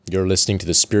You're listening to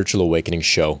the Spiritual Awakening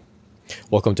Show.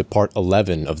 Welcome to part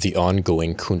 11 of the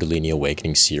ongoing Kundalini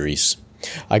Awakening series.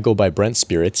 I go by Brent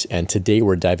Spirit, and today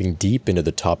we're diving deep into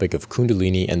the topic of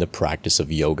Kundalini and the practice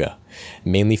of yoga,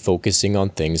 mainly focusing on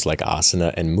things like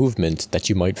asana and movement that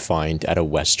you might find at a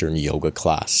Western yoga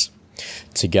class.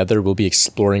 Together, we'll be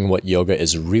exploring what yoga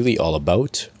is really all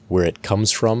about, where it comes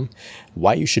from,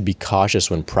 why you should be cautious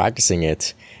when practicing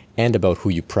it, and about who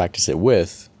you practice it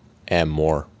with, and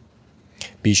more.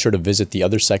 Be sure to visit the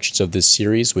other sections of this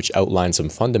series, which outline some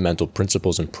fundamental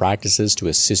principles and practices to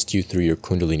assist you through your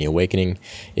Kundalini awakening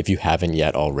if you haven't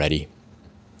yet already.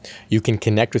 You can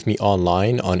connect with me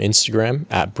online on Instagram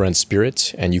at Brent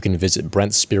Spirit, and you can visit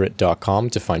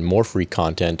brentspirit.com to find more free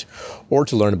content or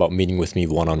to learn about meeting with me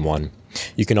one-on-one.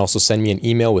 You can also send me an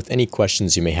email with any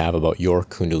questions you may have about your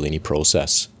Kundalini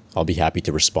process. I'll be happy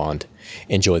to respond.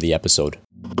 Enjoy the episode.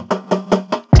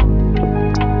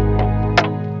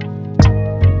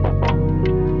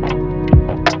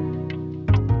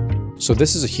 So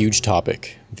this is a huge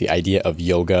topic, the idea of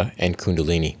yoga and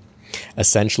Kundalini.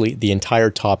 Essentially, the entire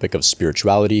topic of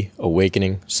spirituality,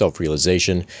 awakening,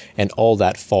 self-realization, and all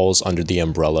that falls under the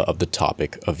umbrella of the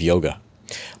topic of yoga.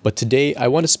 But today, I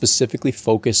want to specifically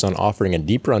focus on offering a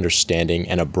deeper understanding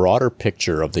and a broader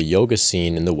picture of the yoga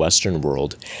scene in the Western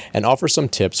world, and offer some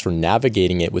tips for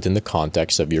navigating it within the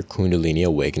context of your Kundalini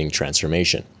awakening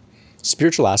transformation.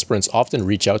 Spiritual aspirants often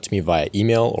reach out to me via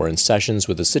email or in sessions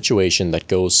with a situation that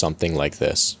goes something like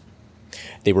this.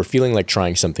 They were feeling like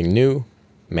trying something new,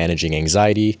 managing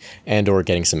anxiety, and or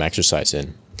getting some exercise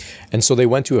in. And so they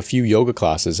went to a few yoga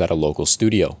classes at a local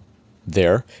studio.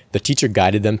 There, the teacher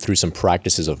guided them through some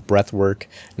practices of breath work,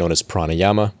 known as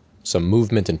pranayama, some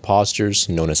movement and postures,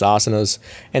 known as asanas,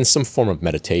 and some form of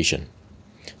meditation.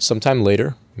 Sometime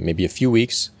later, maybe a few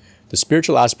weeks, the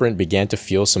spiritual aspirant began to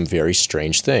feel some very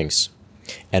strange things.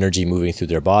 Energy moving through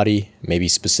their body, maybe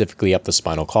specifically up the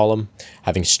spinal column,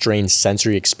 having strange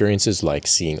sensory experiences like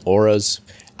seeing auras,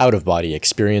 out-of-body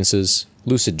experiences,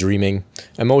 lucid dreaming,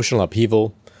 emotional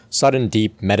upheaval, sudden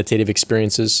deep meditative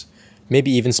experiences, maybe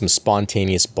even some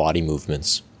spontaneous body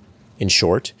movements. In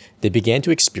short, they began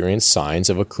to experience signs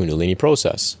of a Kundalini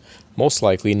process, most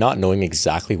likely not knowing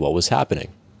exactly what was happening.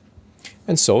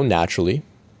 And so, naturally,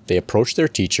 they approached their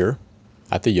teacher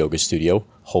at the yoga studio,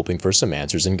 hoping for some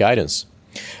answers and guidance.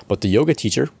 But the yoga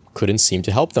teacher couldn't seem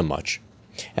to help them much,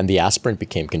 and the aspirant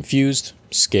became confused,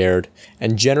 scared,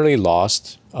 and generally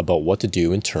lost about what to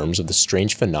do in terms of the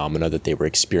strange phenomena that they were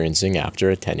experiencing after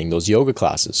attending those yoga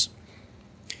classes.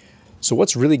 So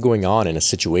what's really going on in a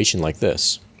situation like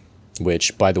this,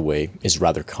 which, by the way, is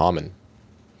rather common?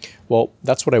 Well,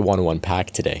 that's what I want to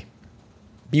unpack today.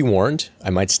 Be warned, I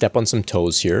might step on some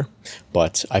toes here,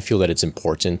 but I feel that it's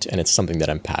important and it's something that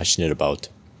I'm passionate about.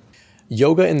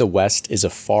 Yoga in the West is a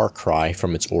far cry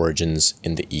from its origins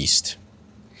in the East.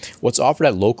 What's offered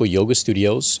at local yoga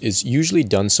studios is usually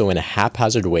done so in a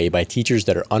haphazard way by teachers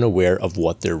that are unaware of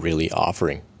what they're really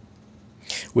offering.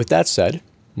 With that said,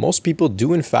 most people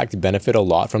do in fact benefit a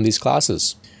lot from these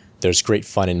classes. There's great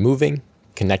fun in moving,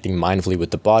 connecting mindfully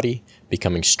with the body,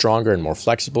 becoming stronger and more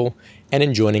flexible, and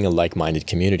in joining a like-minded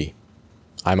community.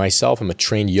 I myself am a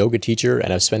trained yoga teacher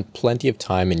and have spent plenty of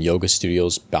time in yoga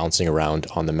studios bouncing around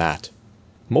on the mat.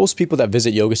 Most people that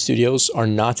visit yoga studios are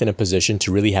not in a position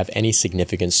to really have any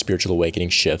significant spiritual awakening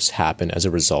shifts happen as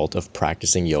a result of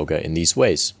practicing yoga in these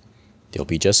ways. They'll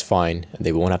be just fine, and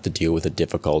they won't have to deal with a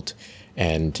difficult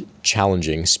and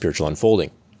challenging spiritual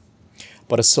unfolding.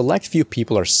 But a select few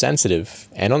people are sensitive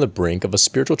and on the brink of a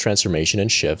spiritual transformation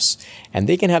and shifts, and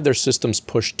they can have their systems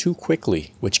pushed too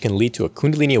quickly, which can lead to a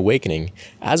Kundalini awakening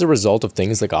as a result of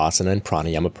things like asana and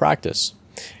pranayama practice.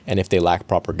 And if they lack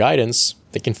proper guidance,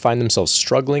 they can find themselves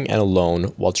struggling and alone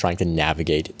while trying to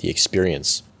navigate the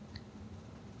experience.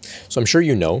 So I'm sure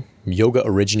you know, yoga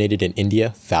originated in India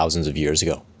thousands of years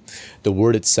ago. The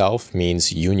word itself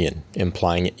means union,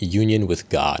 implying union with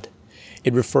God.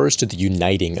 It refers to the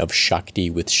uniting of Shakti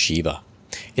with Shiva.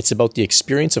 It's about the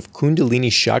experience of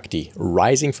Kundalini Shakti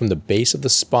rising from the base of the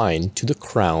spine to the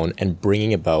crown and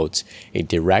bringing about a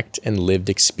direct and lived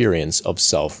experience of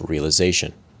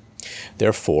self-realization.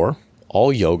 Therefore,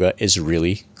 all yoga is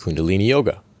really Kundalini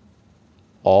yoga.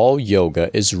 All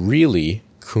yoga is really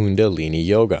Kundalini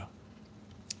yoga.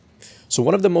 So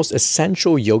one of the most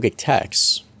essential yogic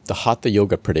texts, the Hatha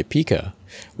Yoga Pradipika,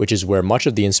 which is where much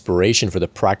of the inspiration for the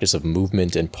practice of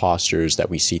movement and postures that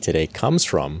we see today comes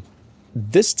from,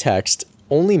 this text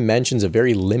only mentions a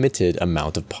very limited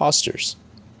amount of postures.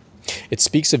 It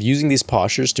speaks of using these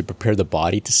postures to prepare the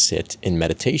body to sit in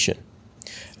meditation.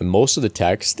 And most of the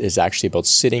text is actually about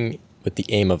sitting with the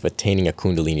aim of attaining a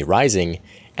Kundalini rising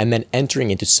and then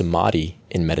entering into samadhi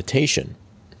in meditation.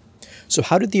 So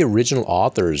how did the original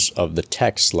authors of the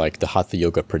texts like the Hatha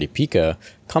Yoga Pradipika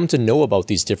come to know about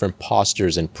these different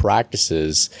postures and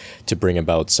practices to bring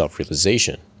about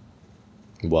self-realization?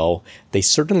 Well, they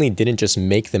certainly didn't just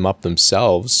make them up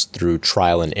themselves through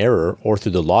trial and error or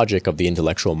through the logic of the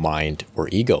intellectual mind or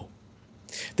ego.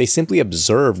 They simply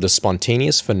observed the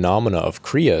spontaneous phenomena of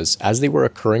kriyas as they were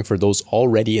occurring for those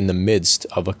already in the midst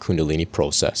of a Kundalini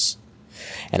process.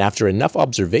 And after enough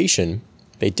observation,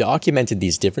 they documented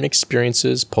these different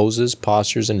experiences, poses,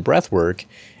 postures, and breathwork,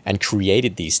 and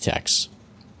created these texts.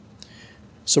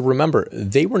 So remember,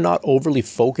 they were not overly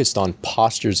focused on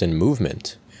postures and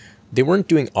movement. They weren't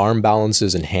doing arm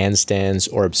balances and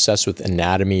handstands or obsessed with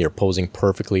anatomy or posing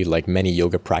perfectly like many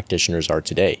yoga practitioners are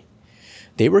today.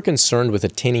 They were concerned with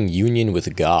attaining union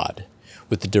with God,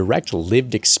 with the direct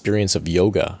lived experience of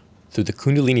yoga through the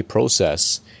Kundalini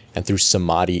process and through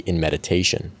samadhi in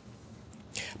meditation.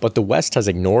 But the West has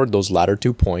ignored those latter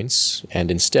 2 points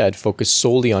and instead focused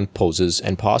solely on poses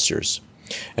and postures.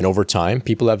 And over time,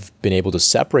 people have been able to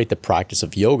separate the practice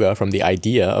of yoga from the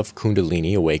idea of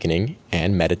Kundalini awakening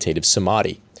and meditative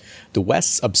samadhi. The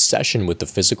West's obsession with the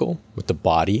physical, with the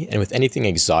body, and with anything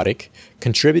exotic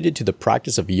contributed to the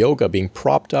practice of yoga being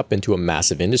propped up into a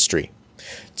massive industry.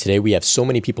 Today we have so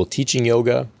many people teaching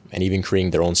yoga and even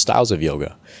creating their own styles of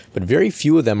yoga, but very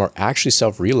few of them are actually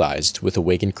self-realized with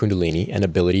awakened Kundalini and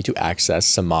ability to access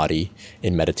samadhi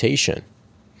in meditation.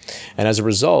 And as a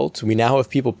result, we now have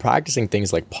people practicing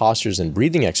things like postures and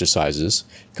breathing exercises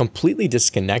completely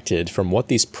disconnected from what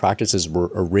these practices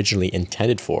were originally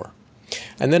intended for.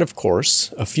 And then, of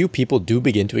course, a few people do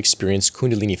begin to experience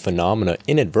Kundalini phenomena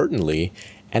inadvertently,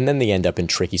 and then they end up in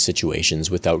tricky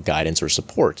situations without guidance or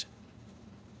support.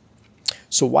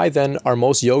 So why then are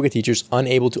most yoga teachers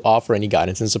unable to offer any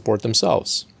guidance and support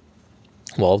themselves?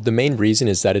 Well, the main reason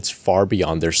is that it's far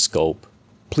beyond their scope.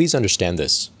 Please understand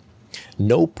this.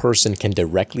 No person can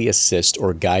directly assist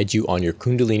or guide you on your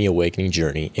Kundalini awakening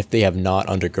journey if they have not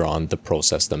undergone the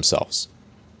process themselves.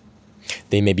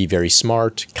 They may be very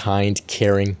smart, kind,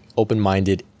 caring,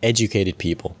 open-minded, educated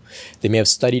people. They may have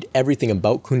studied everything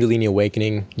about Kundalini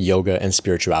awakening, yoga, and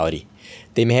spirituality.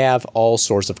 They may have all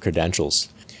sorts of credentials.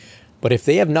 But if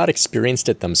they have not experienced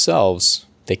it themselves,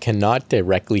 they cannot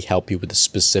directly help you with the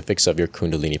specifics of your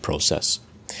Kundalini process.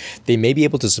 They may be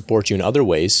able to support you in other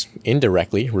ways,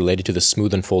 indirectly related to the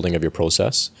smooth unfolding of your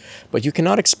process, but you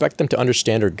cannot expect them to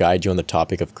understand or guide you on the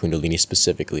topic of Kundalini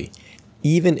specifically,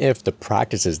 even if the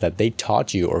practices that they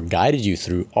taught you or guided you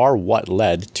through are what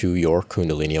led to your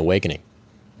Kundalini awakening.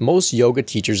 Most yoga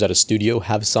teachers at a studio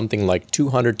have something like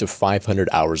 200 to 500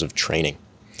 hours of training.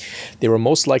 They were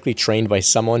most likely trained by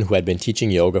someone who had been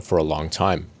teaching yoga for a long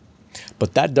time.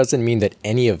 But that doesn't mean that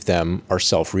any of them are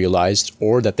self-realized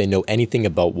or that they know anything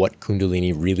about what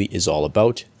Kundalini really is all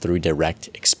about through direct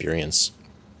experience.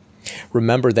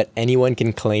 Remember that anyone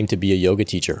can claim to be a yoga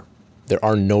teacher. There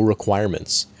are no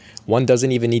requirements. One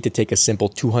doesn't even need to take a simple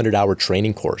 200-hour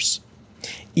training course.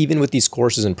 Even with these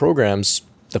courses and programs,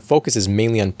 the focus is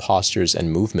mainly on postures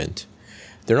and movement.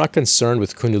 They're not concerned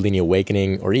with Kundalini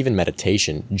awakening or even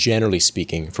meditation, generally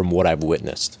speaking, from what I've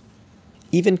witnessed.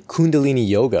 Even Kundalini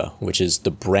Yoga, which is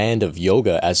the brand of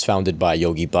yoga as founded by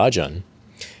Yogi Bhajan,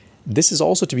 this is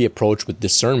also to be approached with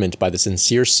discernment by the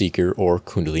sincere seeker or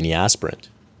Kundalini aspirant.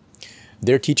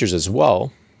 They're teachers as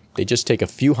well. They just take a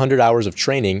few hundred hours of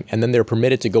training and then they're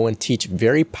permitted to go and teach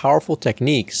very powerful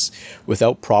techniques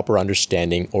without proper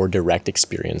understanding or direct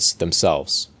experience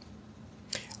themselves.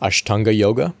 Ashtanga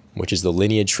Yoga, which is the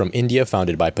lineage from India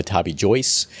founded by Pattabhi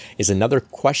Jois, is another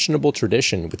questionable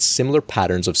tradition with similar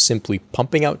patterns of simply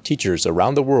pumping out teachers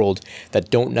around the world that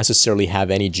don't necessarily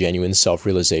have any genuine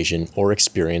self-realization or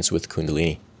experience with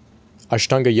Kundalini.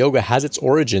 Ashtanga Yoga has its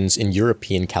origins in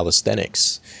European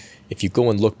calisthenics. If you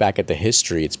go and look back at the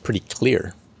history, it's pretty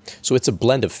clear. So it's a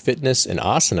blend of fitness and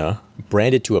asana,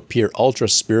 branded to appear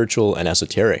ultra-spiritual and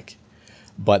esoteric.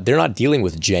 But they're not dealing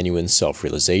with genuine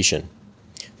self-realization.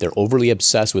 They're overly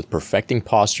obsessed with perfecting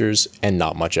postures and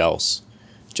not much else.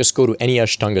 Just go to any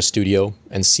Ashtanga studio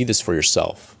and see this for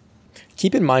yourself.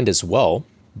 Keep in mind as well,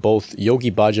 both Yogi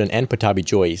Bhajan and Pattabhi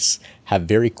Jois have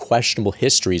very questionable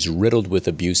histories riddled with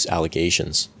abuse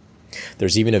allegations.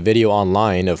 There's even a video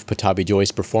online of Pattabhi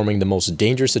Jois performing the most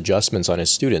dangerous adjustments on his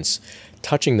students,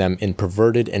 touching them in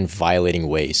perverted and violating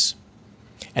ways.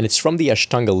 And it's from the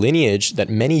Ashtanga lineage that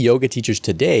many yoga teachers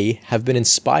today have been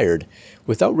inspired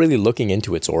without really looking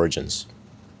into its origins.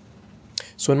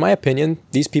 So in my opinion,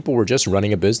 these people were just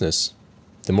running a business.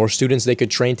 The more students they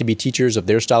could train to be teachers of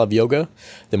their style of yoga,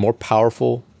 the more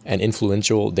powerful and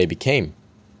influential they became.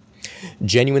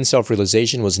 Genuine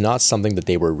self-realization was not something that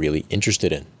they were really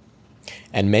interested in.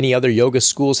 And many other yoga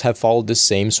schools have followed this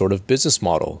same sort of business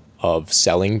model of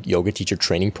selling yoga teacher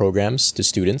training programs to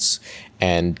students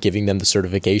and giving them the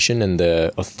certification and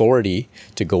the authority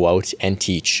to go out and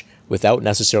teach without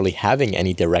necessarily having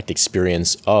any direct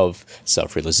experience of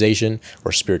self-realization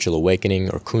or spiritual awakening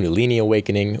or Kundalini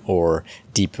awakening or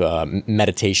deep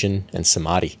meditation and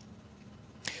samadhi.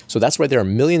 So that's why there are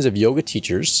millions of yoga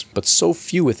teachers, but so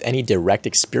few with any direct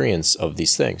experience of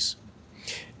these things.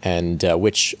 And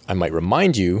which I might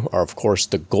remind you are, of course,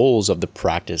 the goals of the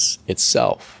practice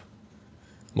itself.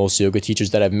 Most yoga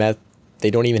teachers that I've met, they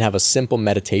don't even have a simple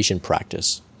meditation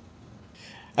practice.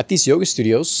 At these yoga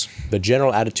studios, the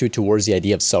general attitude towards the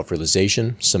idea of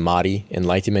self-realization, samadhi,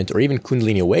 enlightenment, or even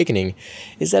Kundalini awakening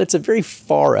is that it's a very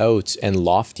far out and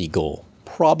lofty goal,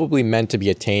 probably meant to be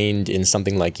attained in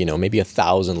something like, maybe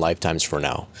 1,000 lifetimes from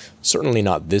now. Certainly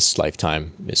not this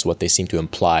lifetime, is what they seem to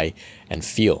imply and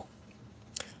feel.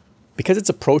 Because it's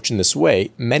approached in this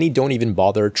way, many don't even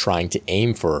bother trying to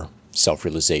aim for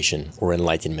self-realization or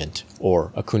enlightenment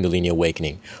or a Kundalini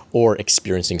awakening or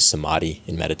experiencing samadhi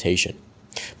in meditation.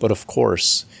 But of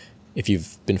course, if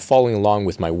you've been following along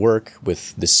with my work,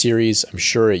 with the series, I'm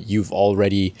sure you've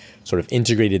already sort of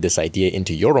integrated this idea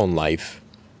into your own life.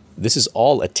 This is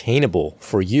all attainable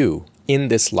for you in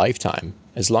this lifetime,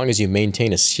 as long as you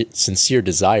maintain a sincere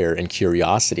desire and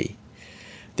curiosity.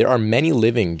 There are many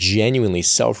living, genuinely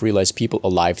self-realized people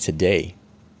alive today.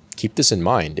 Keep this in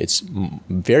mind. It's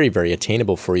very, very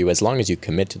attainable for you as long as you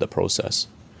commit to the process.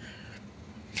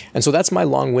 And so that's my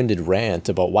long-winded rant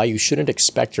about why you shouldn't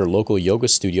expect your local yoga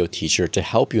studio teacher to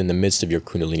help you in the midst of your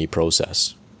Kundalini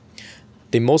process.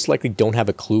 They most likely don't have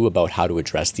a clue about how to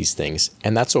address these things,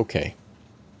 and that's okay.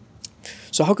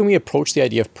 So how can we approach the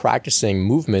idea of practicing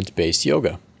movement-based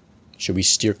yoga? Should we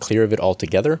steer clear of it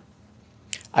altogether?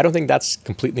 I don't think that's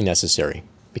completely necessary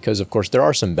because, of course, there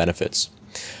are some benefits.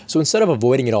 So instead of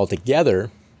avoiding it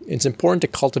altogether, it's important to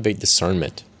cultivate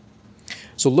discernment.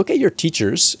 So look at your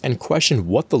teachers and question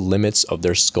what the limits of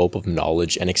their scope of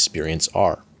knowledge and experience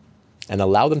are, and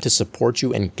allow them to support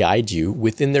you and guide you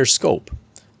within their scope,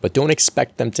 but don't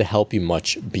expect them to help you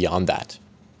much beyond that.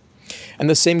 And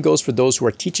the same goes for those who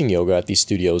are teaching yoga at these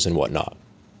studios and whatnot.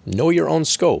 Know your own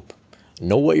scope,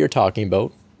 know what you're talking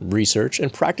about, research,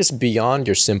 and practice beyond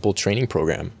your simple training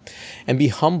program. And be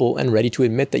humble and ready to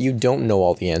admit that you don't know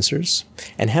all the answers,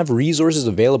 and have resources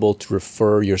available to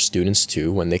refer your students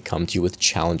to when they come to you with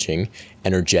challenging,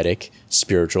 energetic,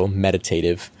 spiritual,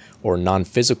 meditative, or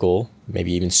non-physical,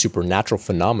 maybe even supernatural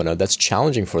phenomena that's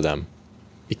challenging for them.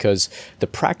 Because the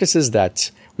practices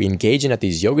that we engage in at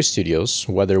these yoga studios,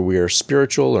 whether we're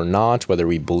spiritual or not, whether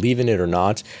we believe in it or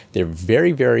not, they're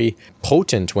very, very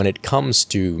potent when it comes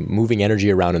to moving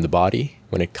energy around in the body,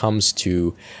 when it comes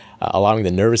to allowing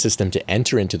the nervous system to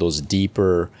enter into those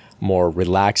deeper, more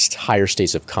relaxed, higher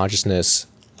states of consciousness,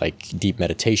 like deep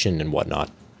meditation and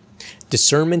whatnot.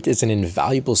 Discernment is an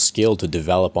invaluable skill to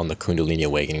develop on the Kundalini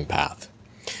awakening path.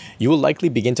 You will likely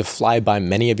begin to fly by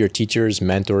many of your teachers,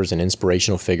 mentors, and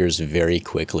inspirational figures very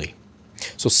quickly.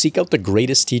 So seek out the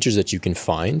greatest teachers that you can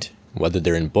find, whether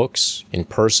they're in books, in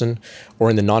person, or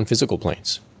in the non-physical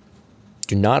planes.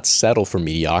 Do not settle for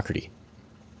mediocrity.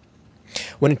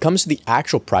 When it comes to the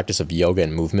actual practice of yoga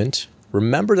and movement,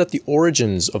 remember that the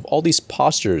origins of all these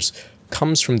postures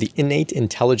comes from the innate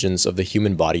intelligence of the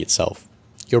human body itself.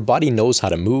 Your body knows how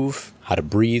to move, how to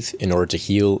breathe in order to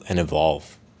heal and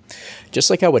evolve. Just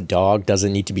like how a dog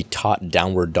doesn't need to be taught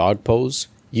downward dog pose,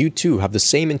 you too have the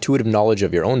same intuitive knowledge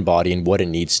of your own body and what it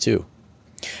needs to.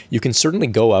 You can certainly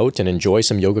go out and enjoy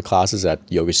some yoga classes at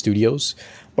yoga studios,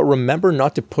 but remember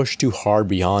not to push too hard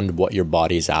beyond what your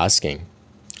body is asking.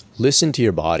 Listen to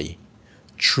your body.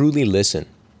 Truly listen.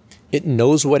 It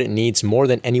knows what it needs more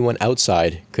than anyone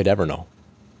outside could ever know.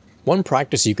 One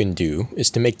practice you can do is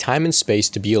to make time and space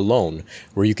to be alone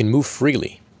where you can move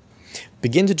freely.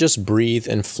 Begin to just breathe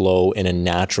and flow in a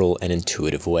natural and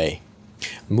intuitive way.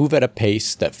 Move at a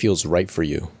pace that feels right for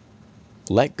you.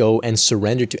 Let go and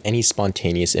surrender to any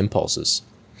spontaneous impulses.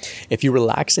 If you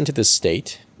relax into this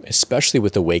state, especially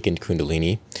with awakened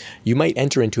Kundalini, you might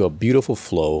enter into a beautiful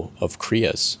flow of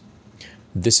kriyas.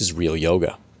 This is real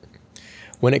yoga.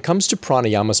 When it comes to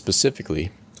pranayama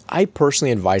specifically, I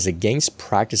personally advise against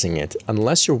practicing it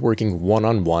unless you're working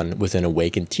one-on-one with an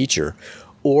awakened teacher,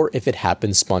 or if it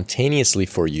happens spontaneously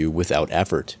for you without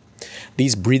effort.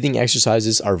 These breathing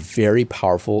exercises are very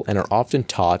powerful and are often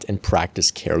taught and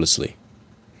practiced carelessly.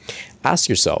 Ask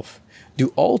yourself,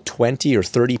 do all 20 or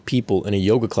 30 people in a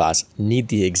yoga class need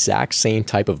the exact same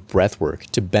type of breath work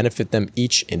to benefit them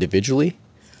each individually?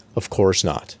 Of course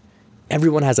not.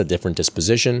 Everyone has a different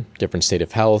disposition, different state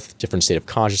of health, different state of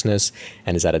consciousness,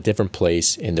 and is at a different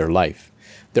place in their life.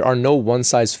 There are no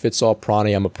one-size-fits-all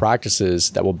pranayama practices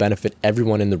that will benefit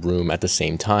everyone in the room at the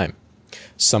same time.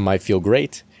 Some might feel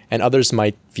great, and others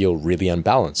might feel really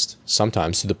unbalanced,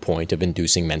 sometimes to the point of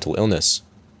inducing mental illness.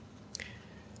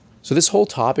 So this whole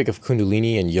topic of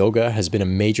Kundalini and yoga has been a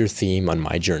major theme on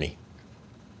my journey.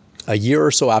 A year or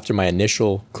so after my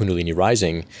initial Kundalini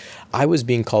rising, I was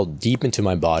being called deep into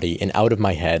my body and out of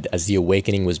my head as the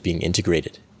awakening was being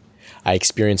integrated. I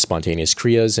experienced spontaneous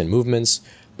kriyas and movements,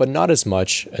 but not as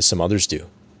much as some others do.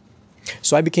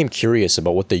 So I became curious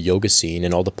about what the yoga scene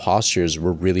and all the postures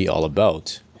were really all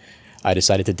about. I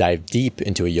decided to dive deep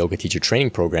into a yoga teacher training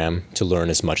program to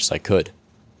learn as much as I could.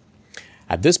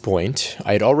 At this point,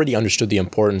 I had already understood the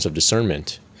importance of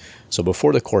discernment. So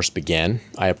before the course began,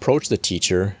 I approached the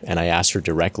teacher and I asked her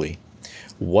directly,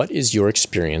 "What is your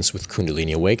experience with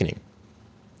Kundalini awakening?"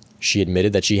 She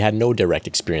admitted that she had no direct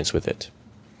experience with it.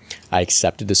 I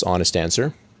accepted this honest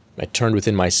answer. I turned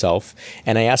within myself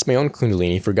and I asked my own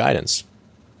Kundalini for guidance.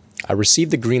 I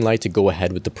received the green light to go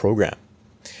ahead with the program.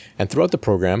 And throughout the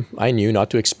program, I knew not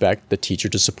to expect the teacher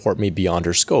to support me beyond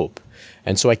her scope.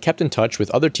 And so I kept in touch with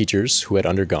other teachers who had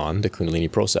undergone the Kundalini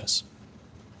process.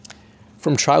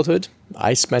 From childhood,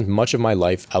 I spent much of my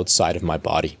life outside of my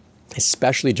body,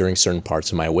 especially during certain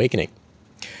parts of my awakening.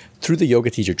 Through the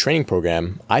yoga teacher training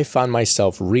program, I found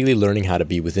myself really learning how to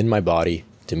be within my body,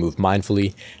 to move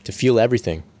mindfully, to feel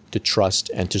everything, to trust,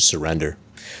 and to surrender.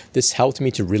 This helped me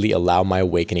to really allow my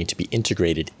awakening to be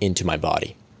integrated into my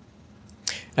body.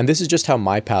 And this is just how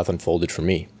my path unfolded for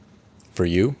me. For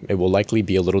you, it will likely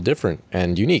be a little different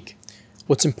and unique.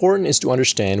 What's important is to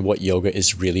understand what yoga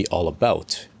is really all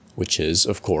about, which is,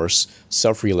 of course,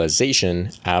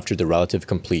 self-realization after the relative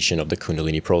completion of the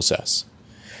Kundalini process.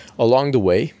 Along the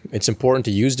way, it's important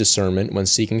to use discernment when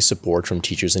seeking support from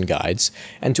teachers and guides,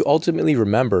 and to ultimately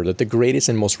remember that the greatest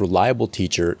and most reliable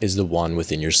teacher is the one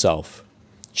within yourself.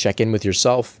 Check in with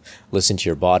yourself, listen to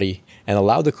your body, and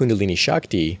allow the Kundalini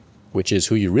Shakti, which is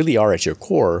who you really are at your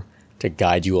core, to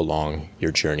guide you along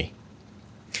your journey.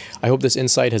 I hope this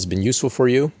insight has been useful for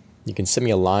you. You can send me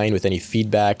a line with any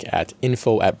feedback at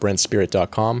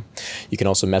info@brentspirit.com. You can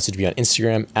also message me on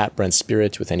Instagram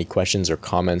 @brentspirit with any questions or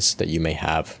comments that you may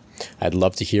have. I'd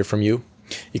love to hear from you.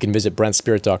 You can visit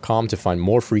brentspirit.com to find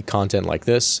more free content like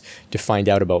this, to find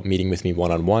out about meeting with me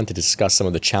one-on-one to discuss some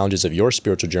of the challenges of your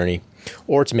spiritual journey,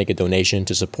 or to make a donation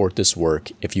to support this work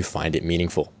if you find it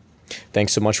meaningful.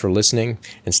 Thanks so much for listening,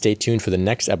 and stay tuned for the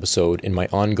next episode in my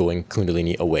ongoing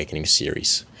Kundalini Awakening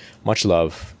series. Much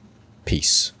love.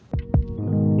 Peace.